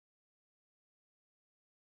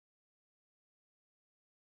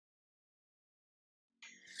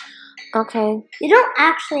Okay. You don't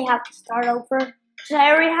actually have to start over, because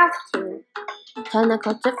I already have to.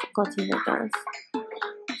 Technical difficulties, I guess.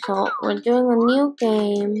 So we're doing a new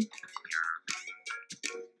game.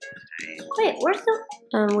 Wait, where's the...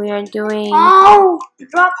 And we are doing Oh!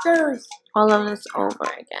 Drop those! all of this over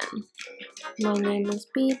again. My name is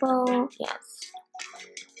Bebo. Yes.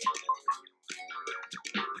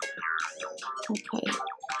 Okay.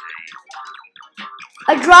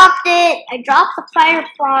 I dropped it! I dropped the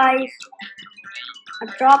fireflies. I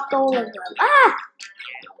dropped all of them. Ah!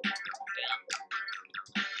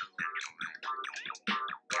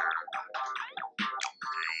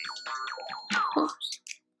 Oops.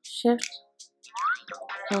 Shift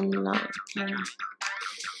and lock.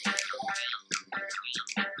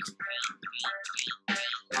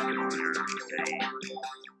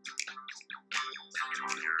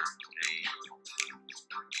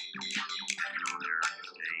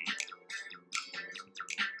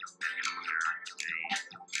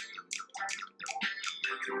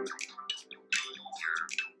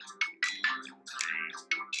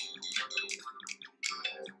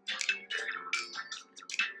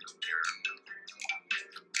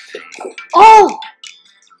 Oh!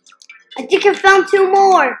 I think I found two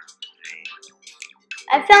more.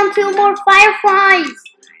 I found two more fireflies.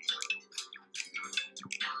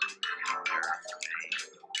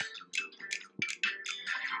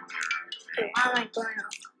 Okay, why am I going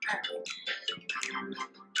off?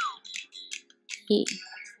 E.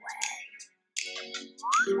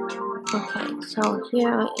 Okay, so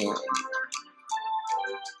here I am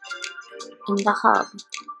in the hub.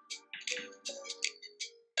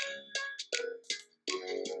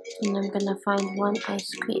 And I'm gonna find one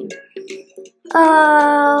ice cream.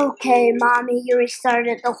 Okay, Mommy, you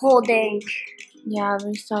restarted the whole thing. Yeah, I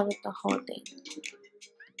restarted the whole thing.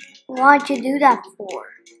 Why'd you do that for?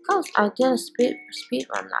 Because I did a speed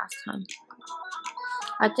run last time.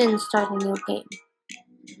 I didn't start a new game.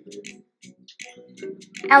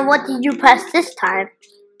 And what did you press this time?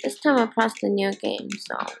 This time I pressed the new game,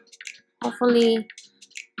 so hopefully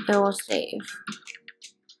it will save.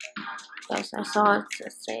 Yes, I saw it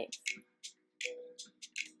says save.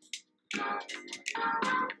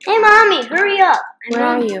 Hey, Mommy, hurry up. Where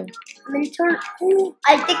are you? I'm in turn. Ooh,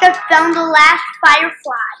 I think I found the last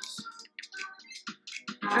fireflies.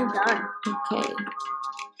 I'm done. Okay.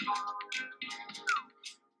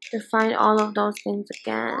 To find all of those things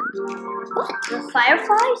again. What? The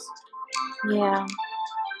fireflies? Yeah.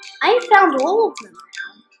 I found all of them.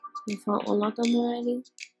 You found all of them already?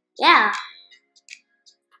 Yeah.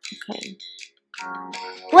 Okay.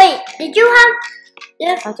 Wait, did you have...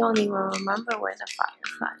 I don't even remember where the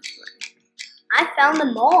fireflies were. I found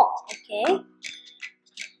them all, okay?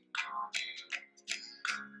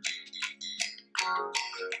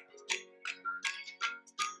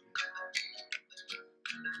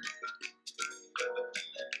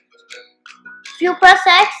 If you press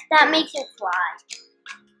X, that makes it fly.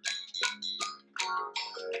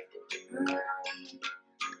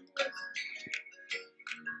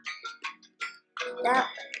 That,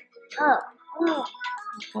 oh.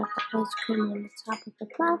 Got the ice cream on the top of the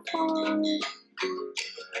platform.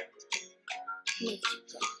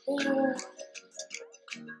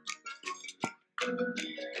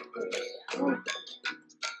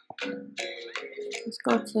 Let's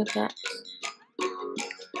go to that.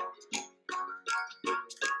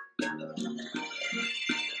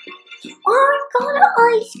 Oh, I got an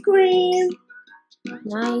ice cream.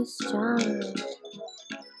 Nice job.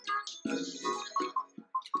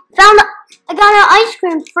 I got an ice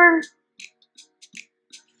cream for...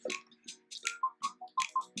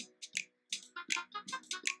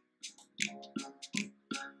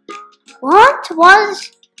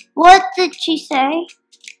 What did she say?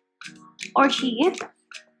 Or she? Is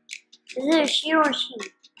it a she or she?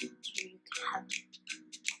 So you can have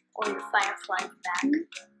all your fireflies back.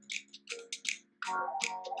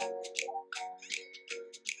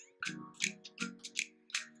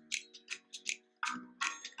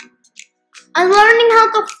 I'm learning how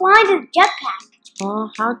to fly the jetpack. Oh,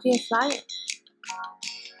 how do you fly it?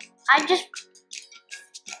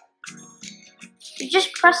 You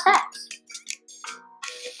just press X.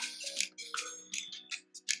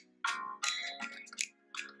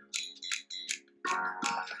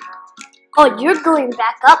 Oh, you're going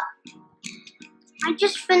back up. I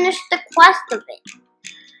just finished the quest of it.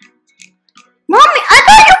 Mommy, I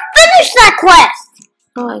thought you finished that quest!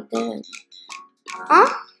 Oh, I didn't. Huh?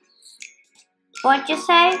 What'd you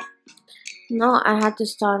say? No, I had to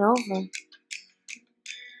start over.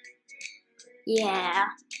 Yeah.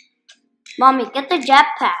 Mommy, get the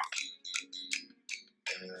jetpack.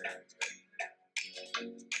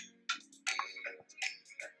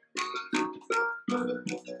 Can't.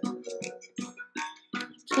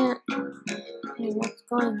 Hey, what's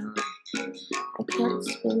going on? I can't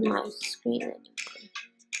spin my screen anymore.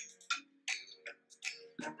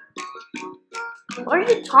 What are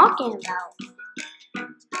you talking about?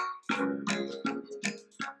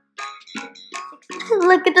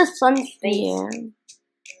 Look at the sun's face. Yeah.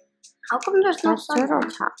 How come there's no That's sun? turtle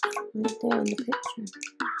top right there in the picture.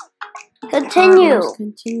 Continue.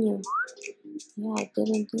 Continue. Yeah, I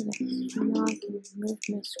didn't do that. So now I can move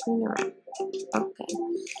my screen around. Okay.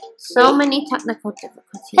 So many technical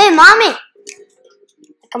difficulties. Hey, mommy! Look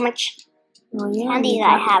how much Oh, yeah, candy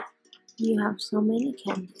I have. You have so many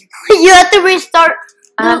candies. You have to restart.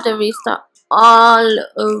 I have to restart all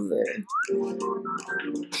over.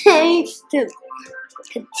 Thanks to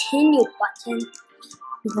continue button.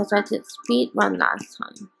 Because I did speed run last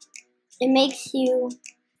time. It makes you.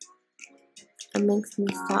 It makes me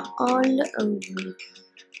start all over.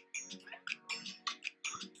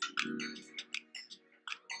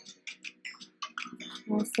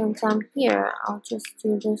 Well, since I'm here, I'll just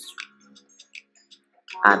do this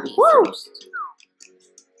Abby first.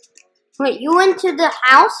 Wait, you went to the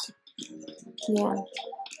house? Yeah.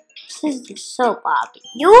 This is the soap hobby.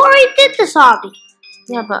 You already did this hobby.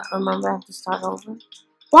 Yeah, but remember I have to start over?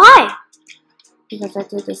 Why? Because I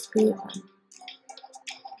did the speed run.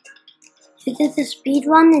 You did the speed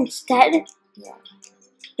run instead? Yeah.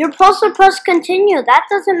 You're supposed to press continue. That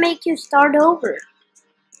doesn't make you start over.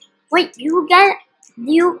 Wait,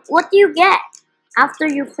 what do you get after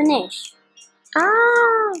you finish?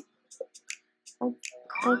 Ah! I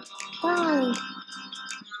died.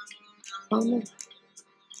 Oh no.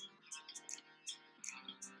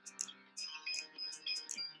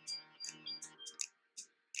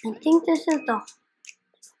 I think this is the.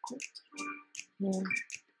 Yeah.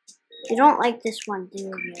 You don't like this one, do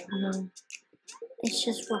you? No. It's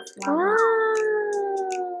just with lava. Ah!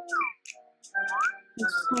 I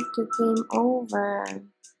just have to game over.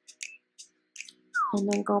 And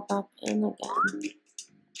then go back in again.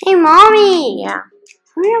 Hey, mommy! Yeah.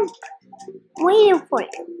 I'm waiting for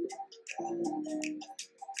you.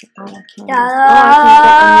 Oh, I can't. I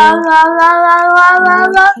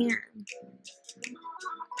can't.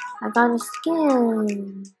 I got a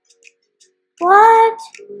skin. What?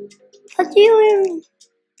 What do you mean?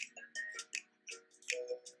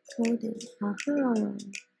 Coded.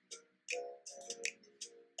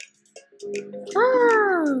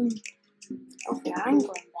 Ah! Okay, I'm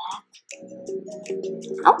going back.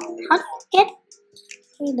 How do you get?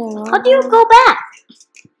 Hey there, How do you go back?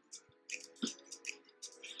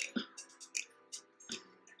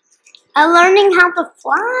 I'm learning how to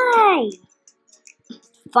fly.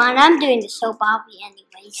 Fine, I'm doing the soap hobby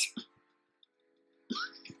anyways.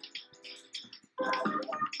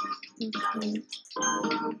 Okay.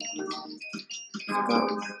 Let's go.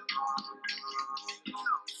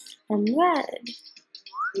 And red.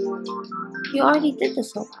 You already did the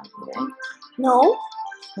soap hobby, right? No.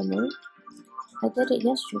 I know. I did it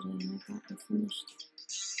yesterday and I thought I finished.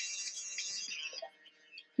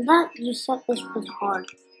 That you said this was hard.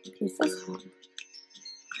 This is hard.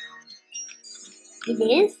 It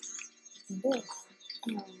is? It is.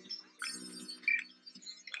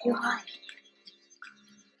 Why?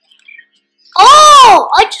 Oh!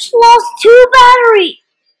 I just lost 2 batteries!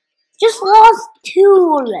 Just lost 2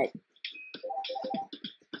 already.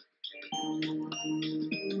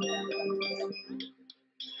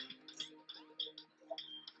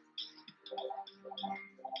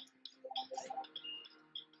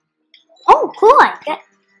 Oh, cool! I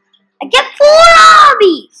get 4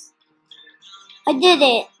 hobbies. I did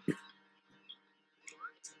it.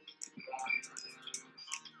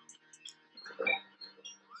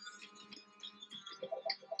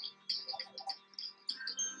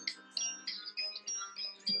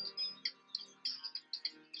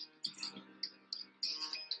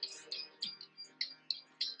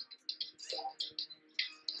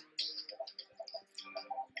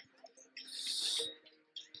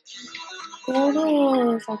 There it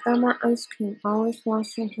is. I got my ice cream. Always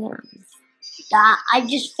wash your hands. I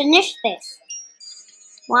just finished this.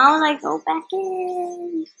 Why would I go back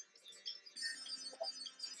in?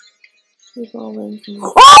 You go in.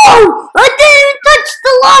 Oh! I didn't touch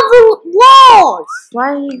the lava walls! Why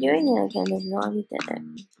are you doing it again if you already did it?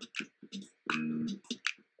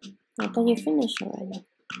 I thought you finished already.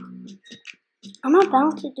 I'm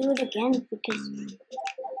about to do it again because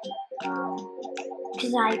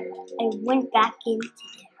I went back into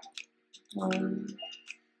there.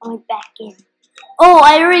 I went back in. Oh,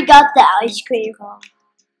 I already got the ice cream.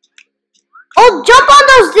 Oh, jump on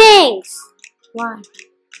those things! Why?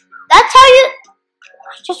 That's how you... I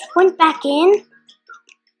just went back in.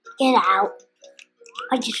 Get out.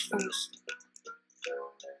 I just finished.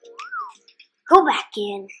 Go back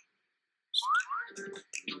in.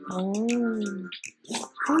 Oh.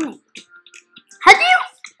 Hi.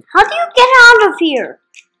 How do you get out of here?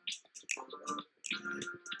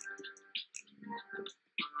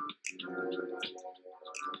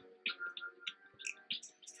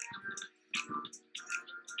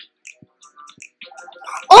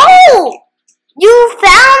 Oh! You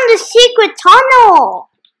found the secret tunnel!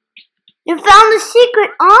 You found the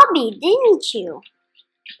secret obby, didn't you?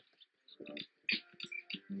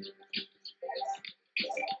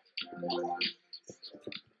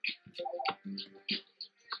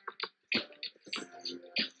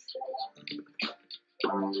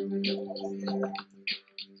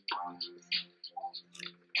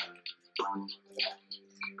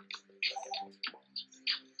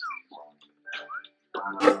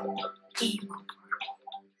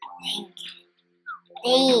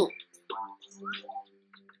 Hey.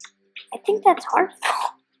 I think that's hard.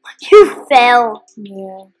 You fell.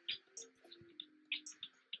 Yeah.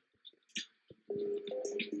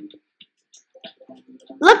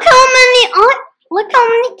 Look how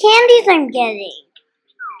many candies I'm getting.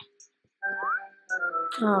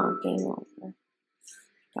 Oh, game over.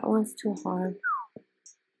 That one's too hard.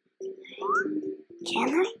 Can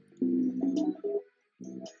I?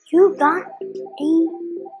 You got a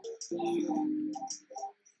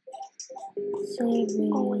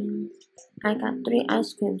Saving. I got 3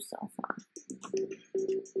 ice creams so far.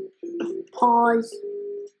 pause.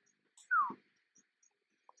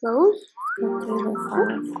 Close. Go to the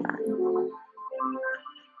firefly.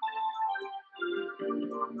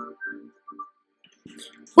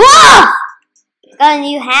 Whoa! Got a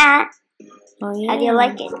new hat. Oh yeah. How do you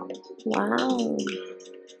like it? Wow.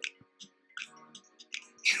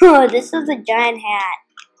 Oh, this is a giant hat.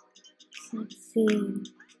 Let's see.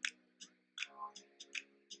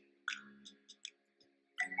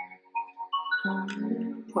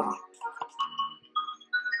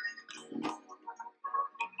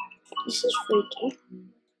 This is freaky.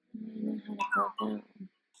 I know how to go down.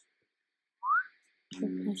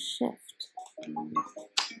 With a shift.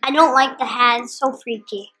 I don't like the hat. It's so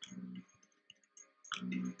freaky.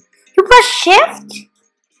 You press shift?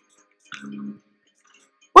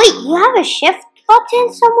 Wait, you have a shift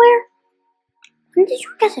button somewhere? When did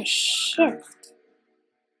you get a shift?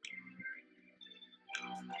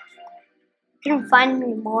 I couldn't find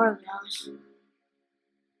any more of those.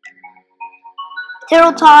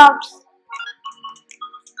 Turtle tops.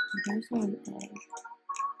 There's one egg.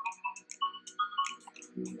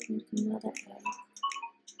 There's another egg.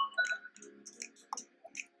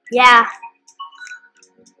 Yeah.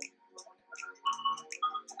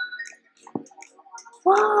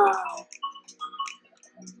 Whoa.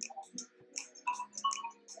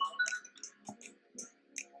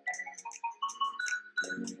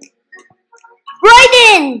 Right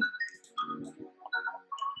in!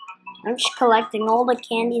 I'm just collecting all the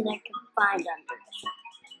candies I can find under this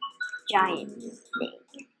giant thing.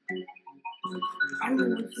 I'm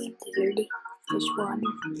really scared of this one.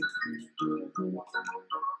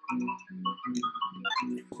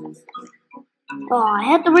 Oh, I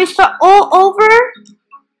had to restart all over?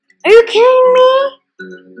 Are you kidding me?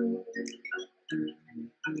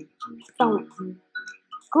 Oh.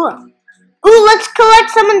 Cool. Ooh, let's collect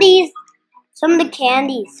some of the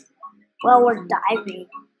candies while we're diving.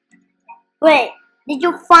 Wait, did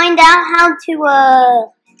you find out how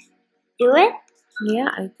to do it? Yeah,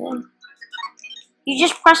 I did. You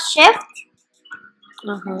just press shift?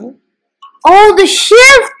 Uh-huh. Oh, the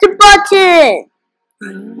shift button!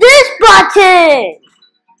 Yeah. This button!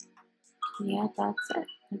 Yeah, that's it.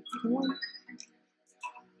 That's the one.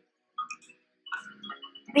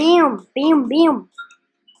 Bam, bam, bam.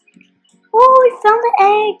 Oh, we found the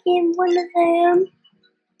egg in one of them.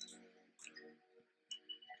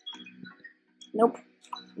 Nope,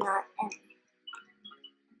 not egg.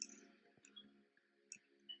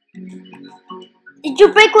 Did you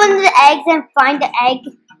break one of the eggs and find the egg?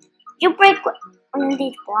 Did you break one of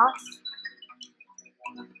these blocks?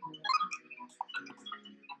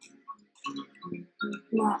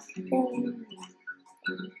 Nothing.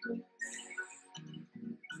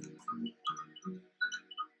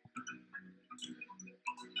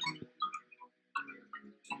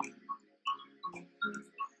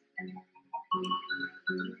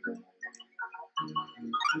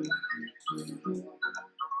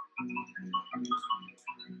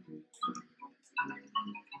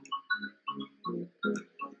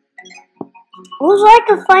 All I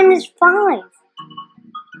could find is 5.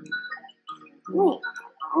 Wait,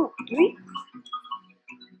 oh, 3?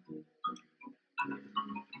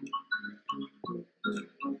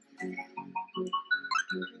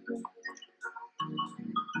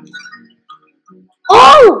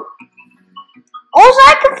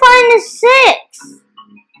 minus 6?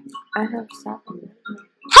 I have 7.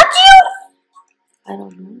 How do you? I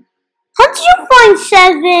don't know. How do you find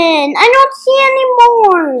 7? I don't see any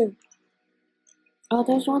more. Oh,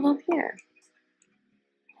 there's one up here.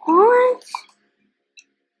 What?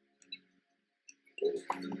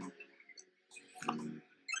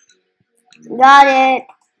 Got it.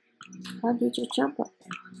 How did you jump up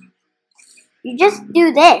there? You just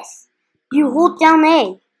do this. You hold down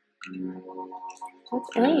A.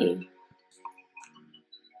 What's A?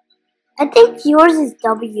 I think yours is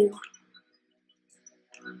W.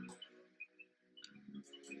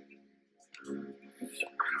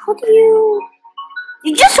 How do you?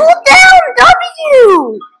 You just hold down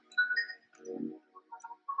W.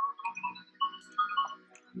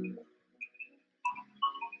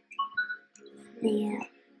 Yeah.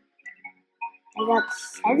 I got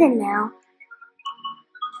 7 now.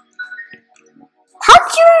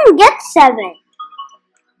 How'd you even get 7?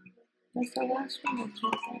 That's the last one. I can't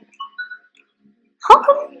get it. How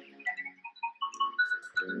come?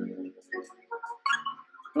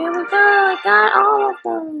 Here we go. I got all of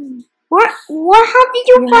them. What? How did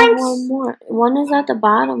you You find? have one more. One is at the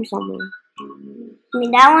bottom somewhere. You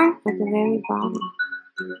mean that one? At the very bottom.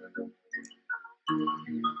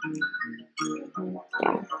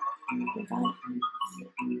 There. You got it.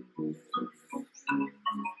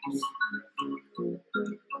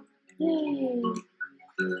 Yay.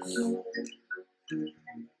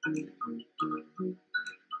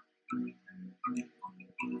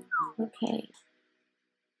 Okay.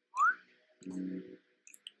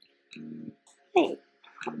 Hey,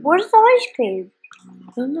 where's the ice cream?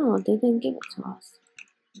 I don't know. They didn't give it to us.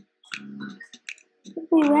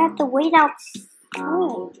 We have to wait outside.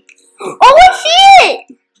 Oh, I see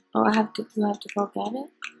it! Oh, you have to go get it?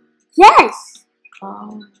 Yes.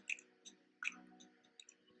 Oh.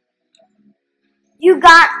 You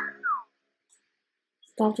got.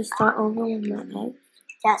 Do I have to start over with my eggs?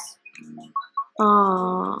 Yes.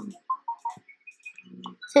 Oh.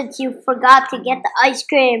 Since you forgot to get the ice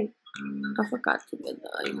cream. I forgot to get the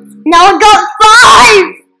ice. Now I got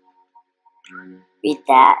 5! Read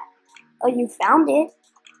that. Oh, you found it.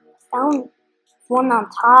 Found one on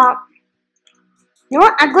top. You know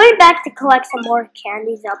what? I'm going back to collect some more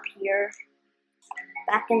candies up here.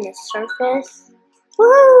 Back in the surface.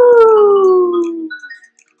 Woo!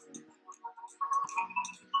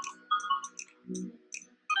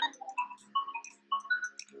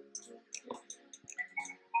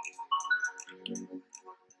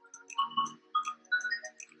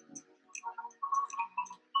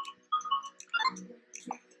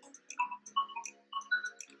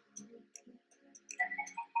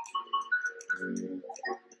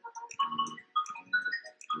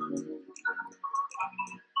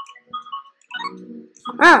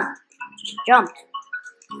 Ah, she jumped.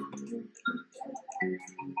 I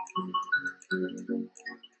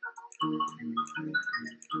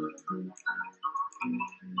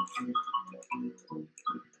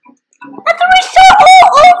have to restart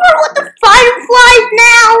all over with the fireflies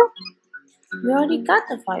now. We already got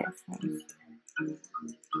the fireflies.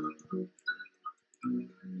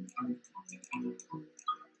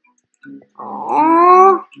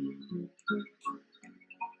 Aww.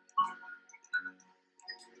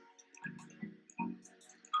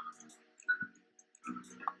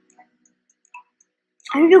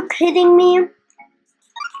 Are you kidding me?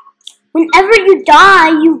 Whenever you die,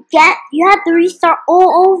 you have to restart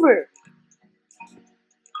all over.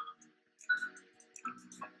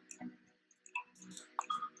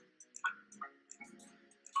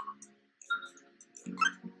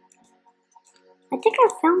 I think I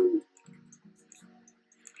found.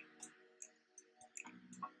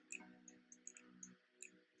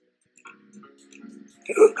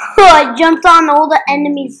 I jumped on all the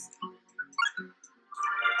enemies.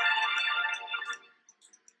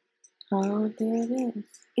 Oh, there it is.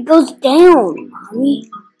 It goes down, mommy.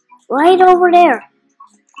 Right over there.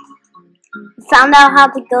 Found out how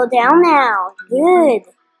to go down now. Good.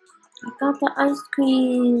 I got the ice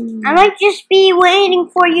cream. I might just be waiting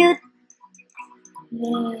for you.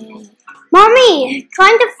 Yay. Mommy,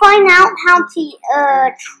 trying to find out how to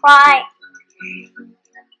try.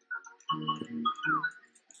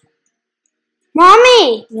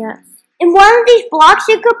 Mommy, Yes. in one of these blocks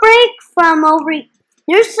you could break from over.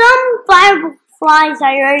 There's some fireflies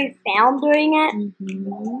I already found during it.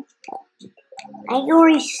 Mm-hmm. I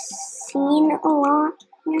already seen a lot.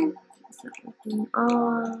 Here.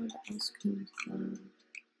 Oh, the ice cream.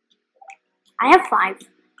 I have 5.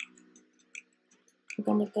 I'm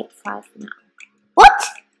gonna get 5 now. What?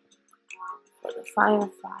 For the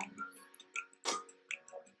fireflies.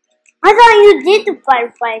 I thought you did the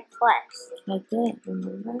firefly quest. I did.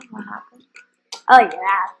 Remember what happened? Oh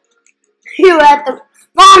yeah. You had to.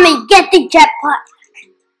 Mommy, get the jetpack.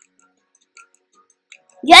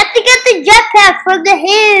 You have to get the jetpack from the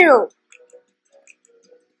hill.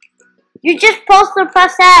 You just supposed to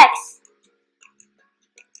press X.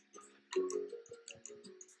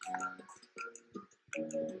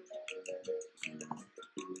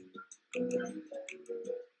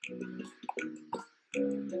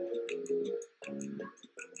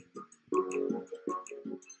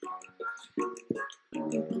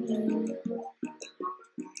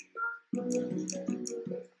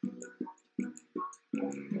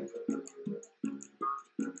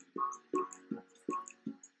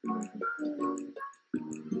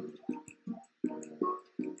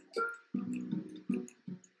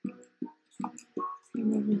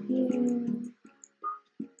 And over here.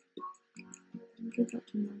 I don't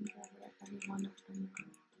remember where any one of them are.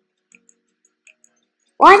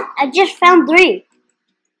 What? I just found 3.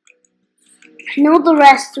 I know the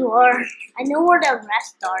rest are. I know where the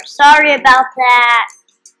rest are. Sorry about that.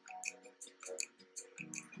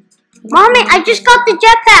 Mommy, I just got the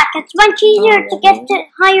jetpack. It's much easier to get to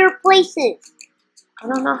higher places. I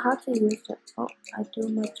don't know how to use it. Oh, I do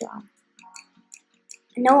my job.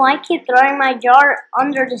 No, I keep throwing my jar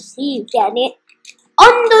under the sea. Get it?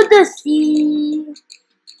 Under the sea.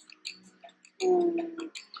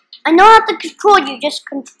 I know how to control. You just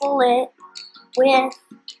control it with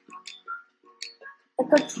the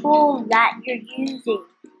control that you're using.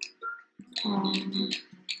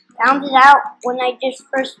 Found it out when I just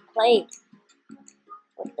first played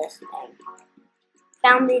with this thing.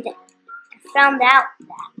 Found out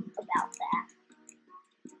about that.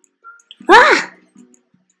 Ah!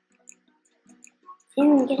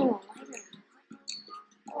 Even getting a lighter.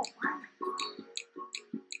 Oh wow.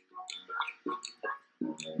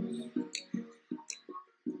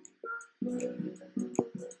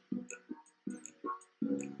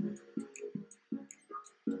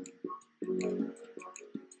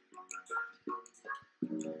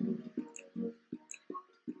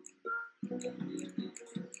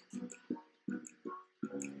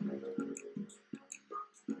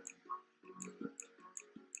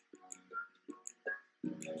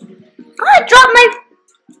 I dropped my.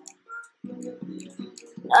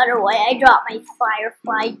 The other way, I dropped my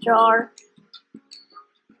firefly jar.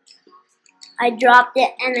 I dropped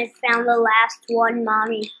it and I found the last one,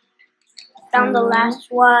 Mommy. Found the last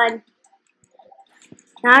one.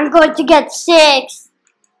 Now I'm going to get 6.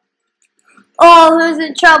 Oh, who's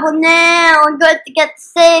in trouble now? I'm going to get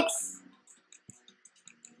 6.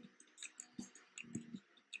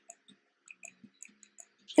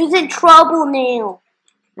 Who's in trouble now?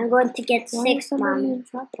 I'm going to get 6, Mommy. In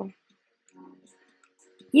trouble?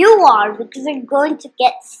 You are, because I'm going to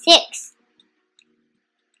get 6.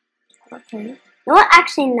 Okay. No,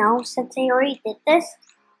 actually, no. Since I already did this,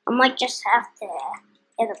 I might just have to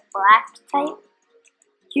get a black type.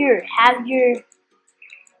 Here, have your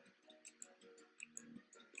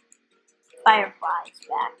fireflies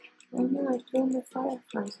back. Oh no, I threw my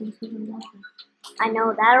fireflies into the water. I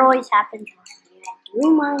know, that always happens when I threw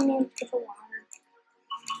mine into the water.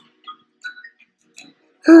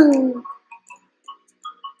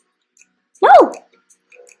 No!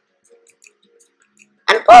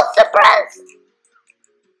 I'm supposed to press!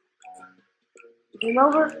 Game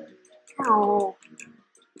over? No.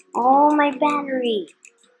 Oh, my battery.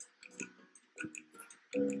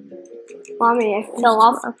 Mommy, I fell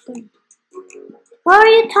off. What are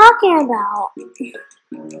you talking about?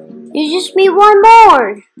 You just need one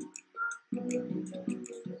more.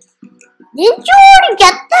 Didn't you already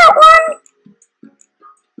get that one?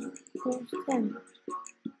 There's 10.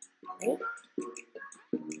 Wait.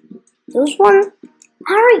 Those one? I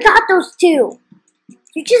already got those 2.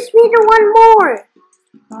 You just needed one more.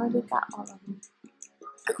 I already got all of them.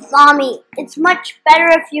 Mommy, it's much better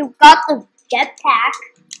if you got the jetpack.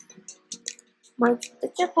 The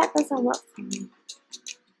jetpack doesn't work for me.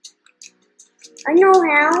 I know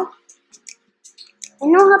how. I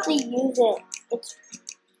know how to use it. It's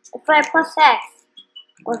if I press X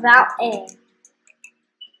without A.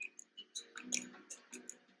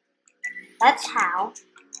 That's how.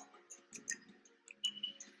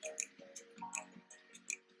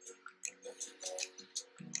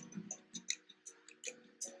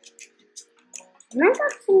 Am I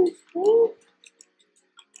got some screen?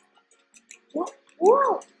 What?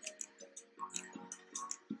 Whoa!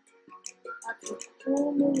 That's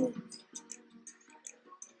cool move.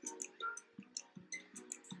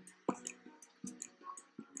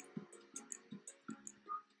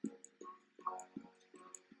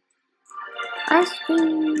 Ice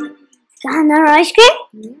cream. Got another ice cream?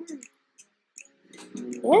 Yeah.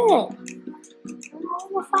 Good.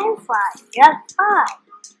 Oh, firefly. You have 5.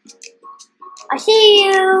 I see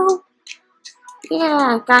you.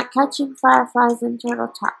 Yeah, got catching fireflies and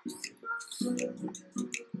turtle traps.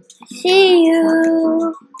 I see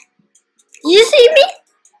you. Did you see me?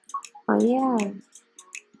 Oh yeah.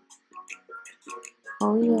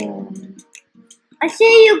 Oh yeah. I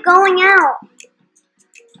see you going out.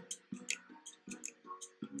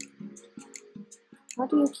 How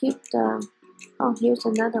do you keep the... Oh, here's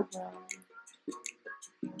another world.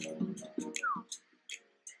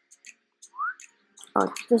 Oh,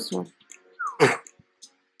 it's this one.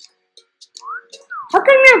 How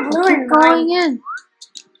come you're blue Keep and going mine? in.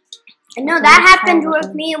 I know that happened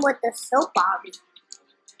with me with the soap bobby.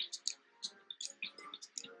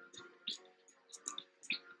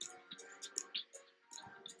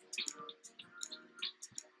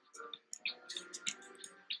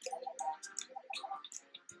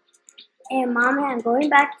 Hey, Mommy, I'm going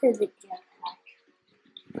back to the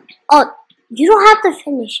jetpack. Oh, you don't have to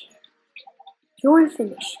finish it. You want to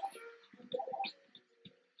finish it.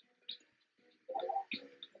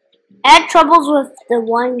 I had troubles with the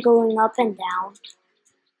one going up and down.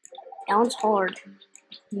 That one's hard.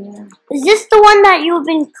 Yeah. Is this the one that you've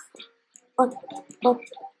been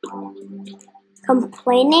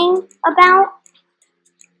complaining about?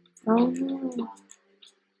 Oh no.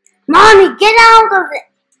 Mommy, get out of it!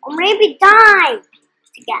 Or maybe die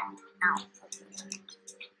to get out.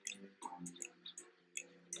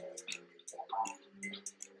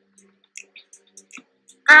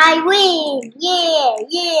 I win! Yeah,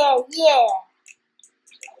 yeah, yeah!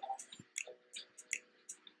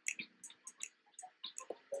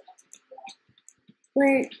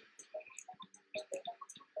 Win.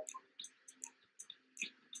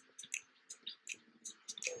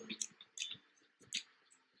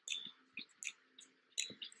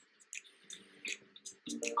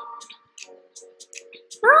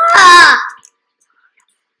 Ah!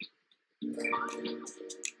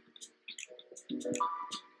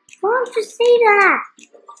 Why don't you say that?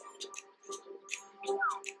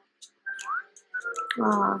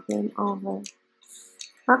 Oh, game over.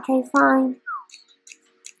 Okay, fine.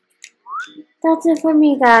 That's it for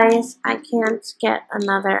me, guys. I can't get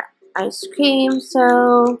another ice cream,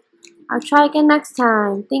 so I'll try again next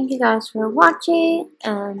time. Thank you guys for watching,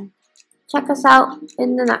 and check us out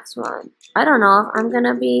in the next one. I don't know if I'm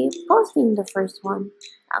gonna be posting the first one,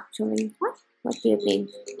 actually. What do you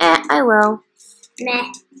think? I will.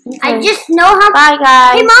 Meh. Okay. I just know how. Bye,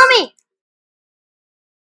 guys. Hey, Mommy!